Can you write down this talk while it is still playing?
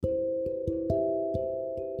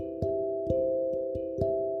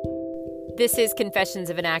This is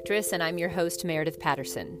Confessions of an Actress, and I'm your host, Meredith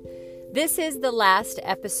Patterson. This is the last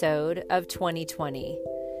episode of 2020,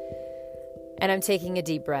 and I'm taking a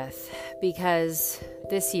deep breath because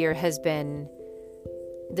this year has been,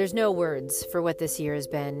 there's no words for what this year has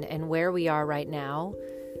been and where we are right now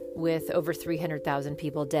with over 300,000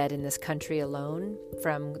 people dead in this country alone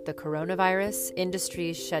from the coronavirus.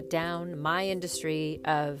 Industries shut down. My industry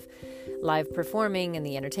of live performing and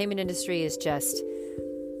the entertainment industry is just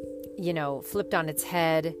flipped on its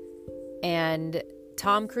head, and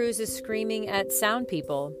Tom Cruise is screaming at sound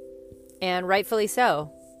people, and rightfully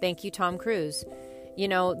so. Thank you, Tom Cruise.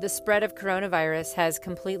 The spread of coronavirus has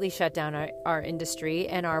completely shut down our industry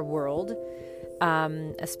and our world,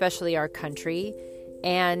 especially our country,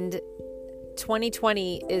 and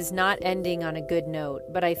 2020 is not ending on a good note,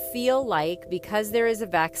 but I feel like because there is a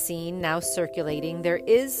vaccine now circulating, there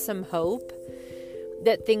is some hope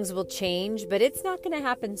that things will change, but it's not going to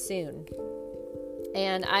happen soon.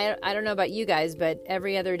 And I don't know about you guys, but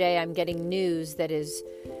every other day I'm getting news that is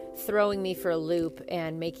throwing me for a loop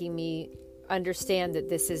and making me understand that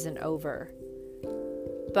this isn't over.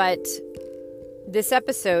 But this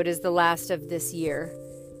episode is the last of this year,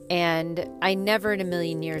 and I never in a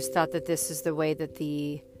million years thought that this is the way that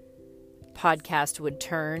the podcast would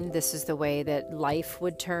turn. This is the way that life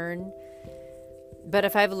would turn. But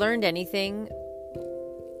if I've learned anything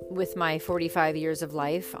with my 45 years of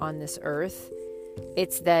life on this earth,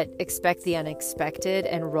 it's that expect the unexpected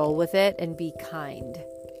and roll with it and be kind.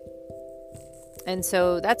 And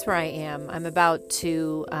so that's where I am. I'm about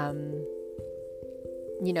to, I'm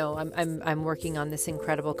working on this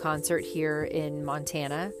incredible concert here in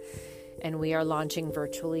Montana, and we are launching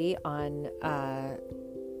virtually on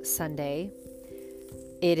Sunday.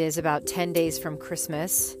 It is about 10 days from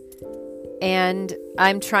Christmas. And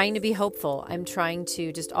I'm trying to be hopeful. I'm trying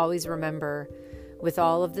to just always remember, with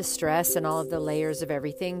all of the stress and all of the layers of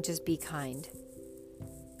everything, just be kind.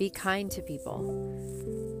 Be kind to people.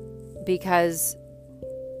 Because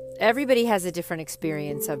everybody has a different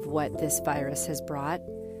experience of what this virus has brought,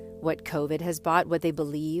 what COVID has brought, what they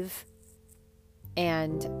believe.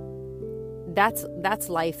 And that's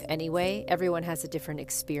life anyway. Everyone has a different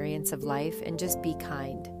experience of life, and just be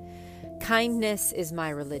kind. Kindness is my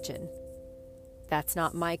religion. That's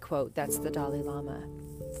not my quote, that's the Dalai Lama.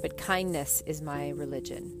 But kindness is my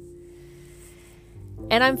religion.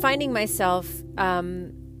 And I'm finding myself,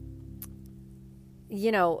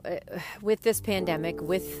 with this pandemic,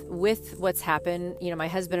 with what's happened, my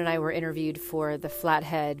husband and I were interviewed for the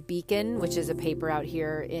Flathead Beacon, which is a paper out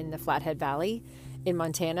here in the Flathead Valley in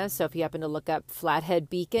Montana. So if you happen to look up Flathead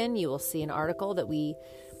Beacon, you will see an article that we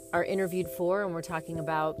are interviewed for, and we're talking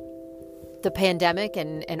about the pandemic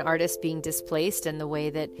and artists being displaced and the way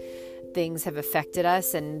that things have affected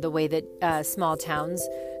us, and the way that small towns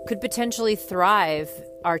could potentially thrive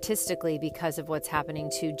artistically because of what's happening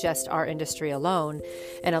to just our industry alone,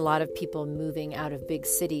 and a lot of people moving out of big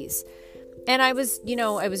cities. And I was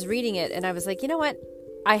reading it, and I was like, you know what?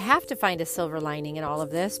 I have to find a silver lining in all of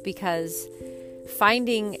this, because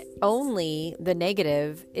finding only the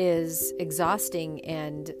negative is exhausting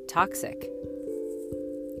and toxic.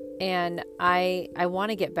 And I want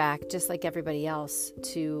to get back, just like everybody else,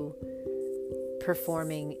 to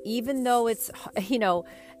performing, even though it's,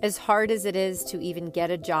 as hard as it is to even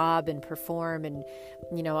get a job and perform, and,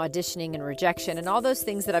 auditioning and rejection and all those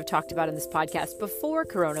things that I've talked about in this podcast before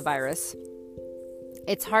coronavirus.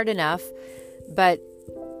 It's hard enough, but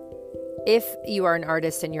if you are an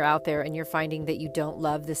artist and you're out there and you're finding that you don't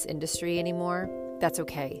love this industry anymore, that's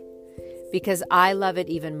okay. Because I love it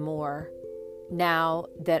even more now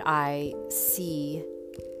that I see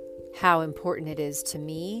how important it is to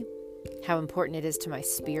me, how important it is to my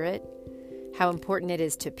spirit, how important it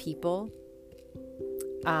is to people.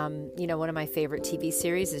 One of my favorite TV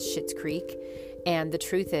series is Schitt's Creek. And the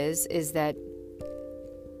truth is that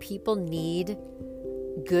people need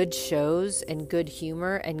good shows and good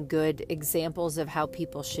humor and good examples of how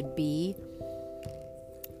people should be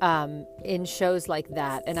in shows like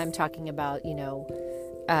that. And I'm talking about,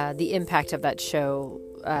 the impact of that show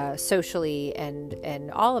socially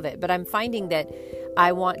and all of it. But I'm finding that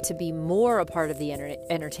I want to be more a part of the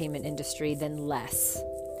entertainment industry than less.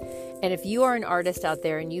 And if you are an artist out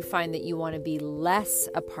there and you find that you want to be less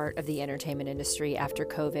a part of the entertainment industry after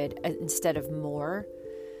COVID instead of more,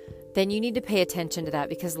 then you need to pay attention to that,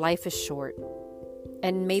 because life is short.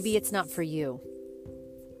 And maybe it's not for you.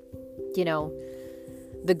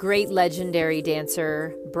 The great legendary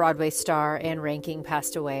dancer, Broadway star Anne Ranking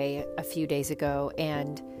passed away a few days ago.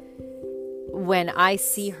 And when I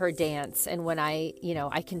see her dance and when I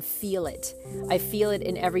can feel it. I feel it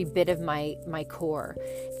in every bit of my core.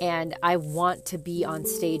 And I want to be on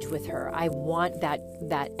stage with her. I want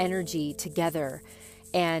that energy together.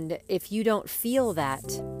 And if you don't feel that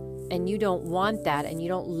and you don't want that and you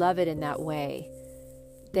don't love it in that way,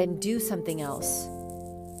 then do something else.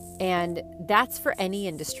 And that's for any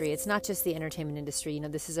industry. It's not just the entertainment industry.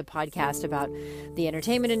 This is a podcast about the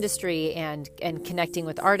entertainment industry and connecting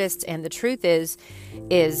with artists. And the truth is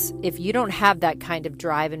if you don't have that kind of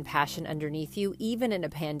drive and passion underneath you, even in a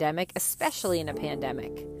pandemic, especially in a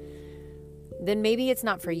pandemic, then maybe it's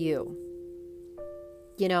not for you.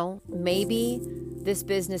 Maybe this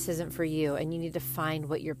business isn't for you and you need to find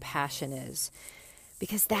what your passion is,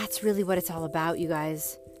 because that's really what it's all about, you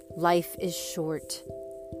guys. Life is short.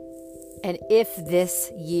 And if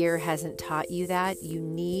this year hasn't taught you that, you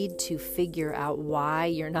need to figure out why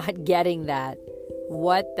you're not getting that.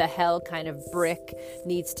 What the hell kind of brick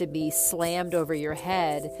needs to be slammed over your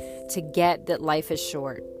head to get that life is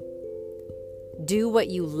short? Do what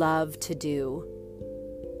you love to do.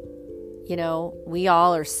 We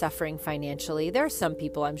all are suffering financially. There are some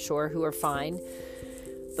people, I'm sure, who are fine.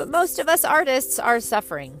 But most of us artists are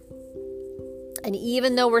suffering. And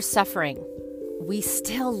even though we're suffering, we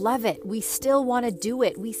still love it. We still want to do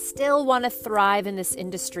it. We still want to thrive in this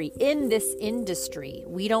industry.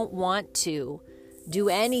 We don't want to do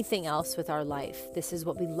anything else with our life. This is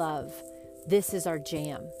what we love. This is our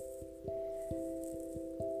jam.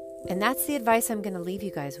 And that's the advice I'm going to leave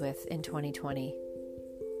you guys with in 2020.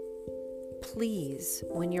 Please,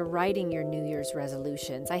 when you're writing your New Year's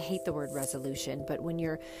resolutions, I hate the word resolution, but when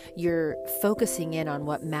you're focusing in on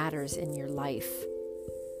what matters in your life,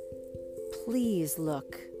 please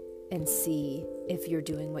look and see if you're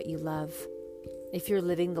doing what you love, if you're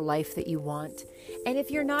living the life that you want. And if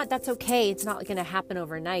you're not, that's okay. It's not going to happen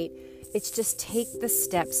overnight. It's just take the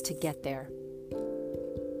steps to get there.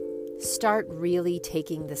 Start really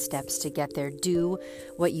taking the steps to get there. Do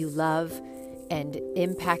what you love and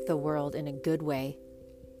impact the world in a good way.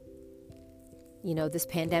 This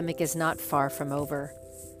pandemic is not far from over.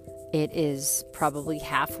 It is probably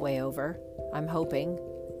halfway over, I'm hoping.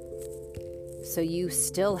 So you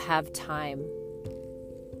still have time.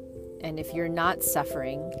 And if you're not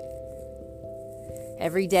suffering,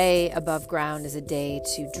 every day above ground is a day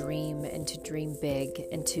to dream and to dream big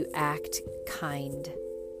and to act kind.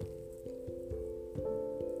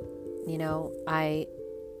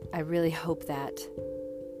 I really hope that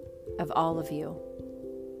of all of you.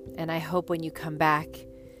 And I hope when you come back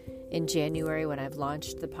in January, when I've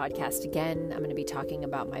launched the podcast again, I'm going to be talking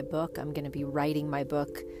about my book. I'm going to be writing my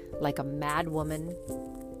book like a mad woman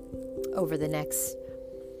over the next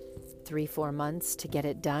 3-4 months to get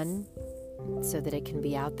it done so that it can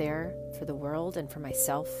be out there for the world and for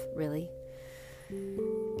myself, really.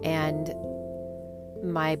 And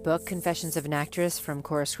my book, Confessions of an Actress, From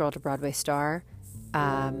Chorus Girl to Broadway Star,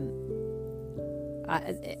 I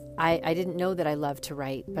didn't know that I loved to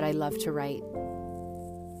write, but I love to write.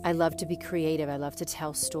 I love to be creative. I love to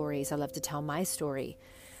tell stories. I love to tell my story.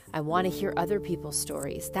 I want to hear other people's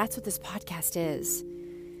stories. That's what this podcast is.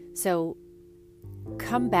 So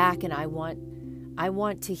come back, and I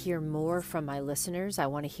want to hear more from my listeners. I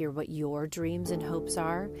want to hear what your dreams and hopes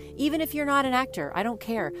are. Even if you're not an actor, I don't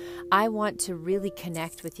care. I want to really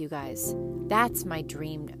connect with you guys. That's my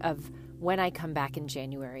dream of when I come back in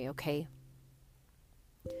January, okay?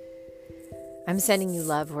 I'm sending you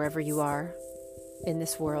love wherever you are in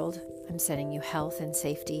this world. I'm sending you health and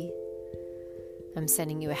safety. I'm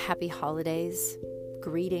sending you a happy holidays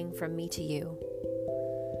greeting from me to you.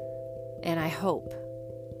 And I hope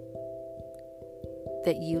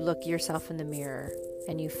that you look yourself in the mirror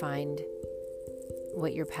and you find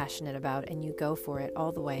what you're passionate about and you go for it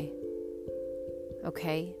all the way.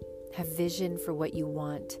 Okay? Have vision for what you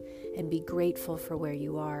want and be grateful for where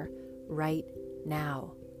you are right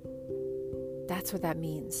now. That's what that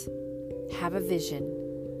means. Have a vision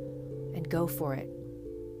and go for it.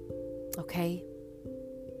 Okay?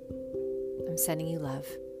 I'm sending you love.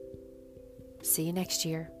 See you next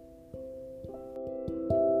year.